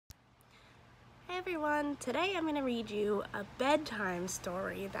Hey everyone, today I'm going to read you a bedtime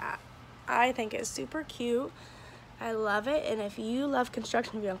story that I think is super cute. I love it, and if you love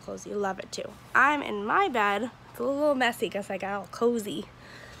construction vehicles, you love it too. I'm in my bed. It's a little messy because I got all cozy.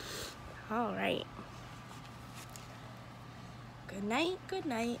 Alright. Good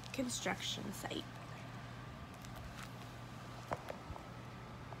night, construction site.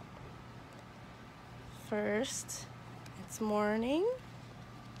 First, it's morning.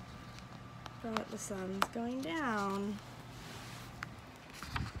 But the sun's going down.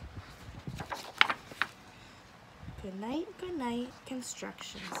 Good night,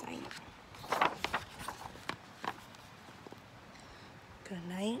 construction site.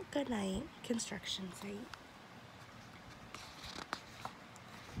 Good night, construction site.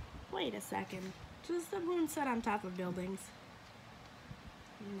 Wait a second. Does the moon set on top of buildings?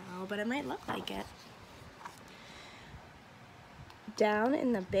 No, but it might look like it. Down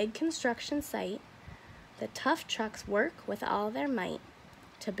in the big construction site, the tough trucks work with all their might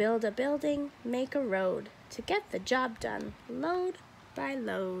to build a building, make a road, to get the job done, load by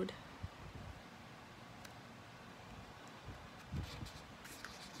load.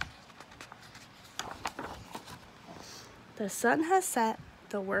 The sun has set,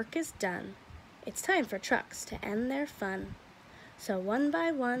 the work is done. It's time for trucks to end their fun. So one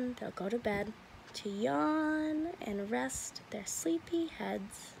by one, they'll go to bed to yawn and rest their sleepy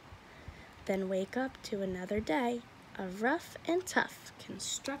heads, then wake up to another day of rough and tough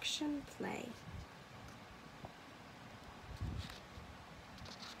construction play.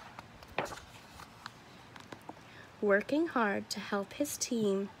 Working hard to help his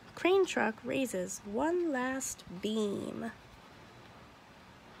team, crane truck raises one last beam.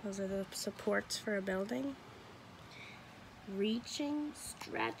 Those are the supports for a building. Reaching,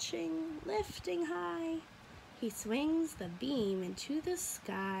 stretching, lifting high, he swings the beam into the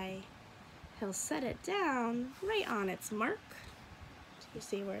sky. He'll set it down right on its mark. Do you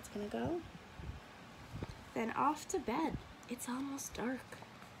see where it's gonna go? Then off to bed. It's almost dark.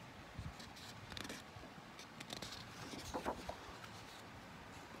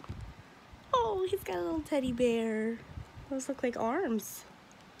 Oh, he's got a little teddy bear. Those look like arms.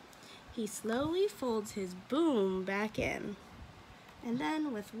 He slowly folds his boom back in, and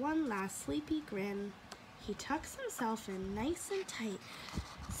then with one last sleepy grin, he tucks himself in nice and tight,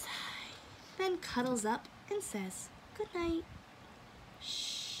 sigh, then cuddles up and says, good night.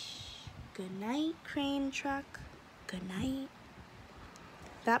 Shh, good night, crane truck, good night.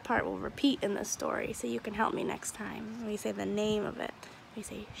 That part will repeat in the story, so you can help me next time. When we say the name of it, we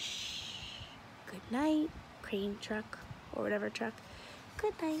say, shh, good night, crane truck, or whatever truck,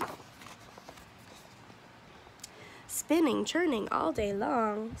 good night. Spinning, churning all day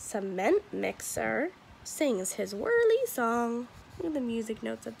long, cement mixer sings his whirly song. Look at the music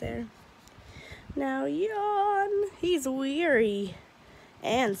notes up there. Now yawn, he's weary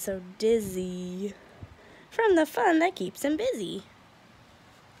and so dizzy from the fun that keeps him busy.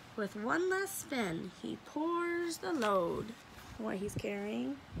 With one last spin, he pours the load, what he's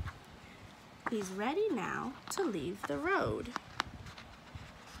carrying. He's ready now to leave the road.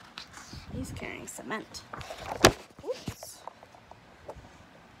 He's carrying cement. Oops.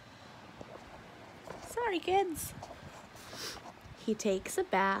 Sorry, kids. He takes a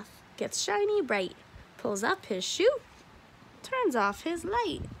bath, gets shiny bright, pulls up his chute, turns off his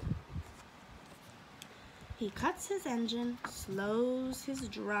light. He cuts his engine, slows his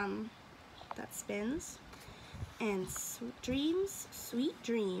drum that spins, and dreams sweet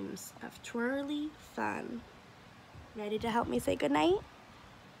dreams of twirly fun. Ready to help me say goodnight?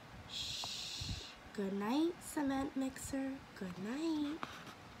 Shh. Good night, cement mixer. Good night.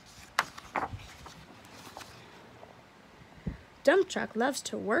 Dump truck loves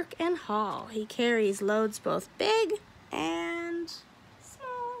to work and haul. He carries loads both big and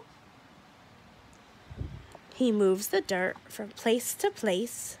small. He moves the dirt from place to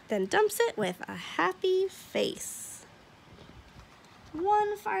place, then dumps it with a happy face.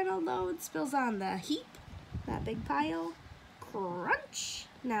 One final load spills on the heap, that big pile. Crunch!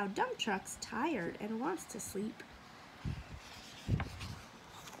 Now dump truck's tired and wants to sleep.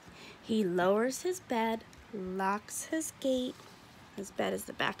 He lowers his bed, locks his gate. His bed is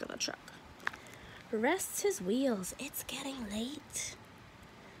the back of the truck. Rests his wheels, it's getting late.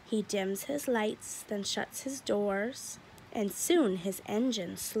 He dims his lights, then shuts his doors, and soon his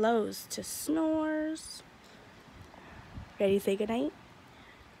engine slows to snores. Ready to say goodnight?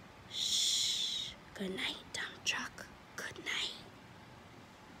 Shh, goodnight, dump truck, good night.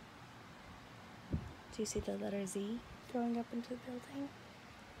 Do you see the letter Z going up into the building?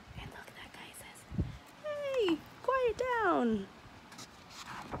 And look, that guy says, hey, quiet down.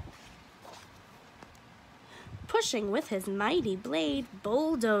 Pushing with his mighty blade,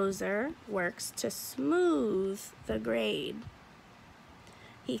 Bulldozer works to smooth the grade.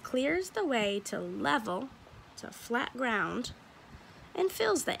 He clears the way to level, to flat ground, and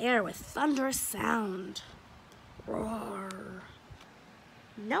fills the air with thunderous sound. Roar!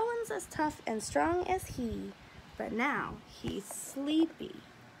 No one's as tough and strong as he, but now he's sleepy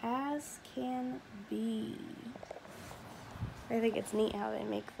as can be. I think it's neat how they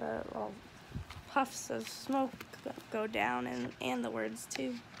make the little puffs of smoke go down and the words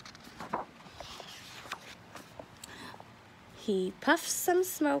too. He puffs some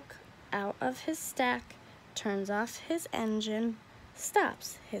smoke out of his stack, turns off his engine,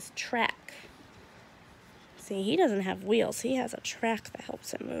 stops his track. See, he doesn't have wheels, he has a track that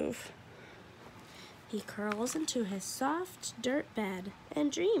helps him move. He curls into his soft dirt bed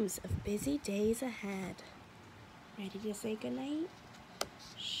and dreams of busy days ahead. Ready to say goodnight?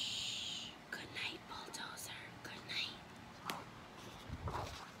 Shh. Good night, Bulldozer. Good night.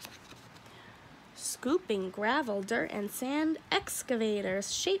 Scooping gravel, dirt, and sand, Excavator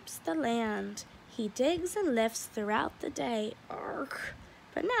shapes the land. He digs and lifts throughout the day. Arrgh.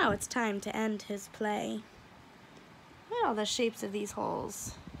 But now it's time to end his play. Look at all the shapes of these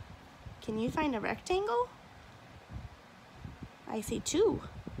holes. Can you find a rectangle? I see two.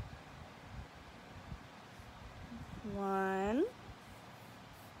 One.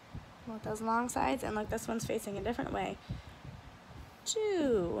 With those long sides, and look, this one's facing a different way.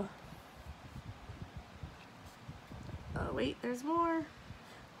 Two. Oh wait, there's more.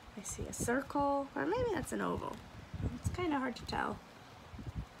 I see a circle, or maybe that's an oval. It's kind of hard to tell.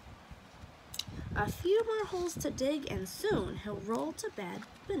 A few more holes to dig, and soon he'll roll to bed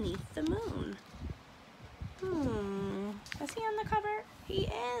beneath the moon. Is he on the cover? He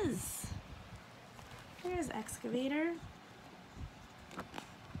is. There's Excavator.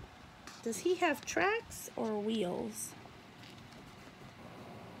 Does he have tracks or wheels?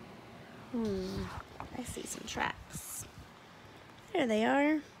 I see some tracks. There they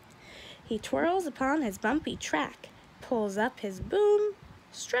are. He twirls upon his bumpy track, pulls up his boom,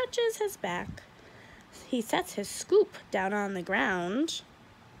 stretches his back. He sets his scoop down on the ground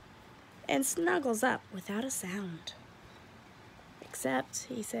and snuggles up without a sound. Except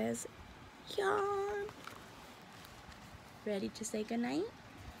he says, yawn. Ready to say goodnight?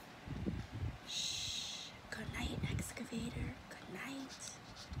 Shh. Good night, Excavator. Good night.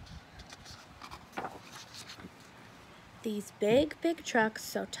 These big, big trucks,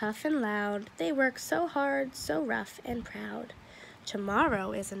 so tough and loud, they work so hard, so rough and proud.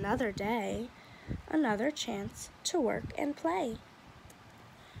 Tomorrow is another day, another chance to work and play.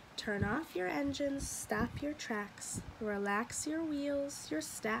 Turn off your engines, stop your tracks, relax your wheels, your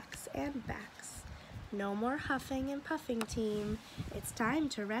stacks and backs. No more huffing and puffing, team. It's time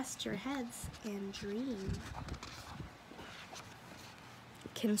to rest your heads and dream.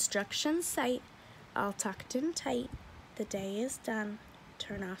 Construction site, all tucked in tight. The day is done.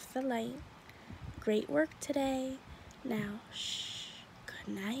 Turn off the light. Great work today. Now, shh,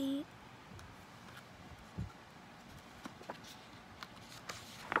 good night.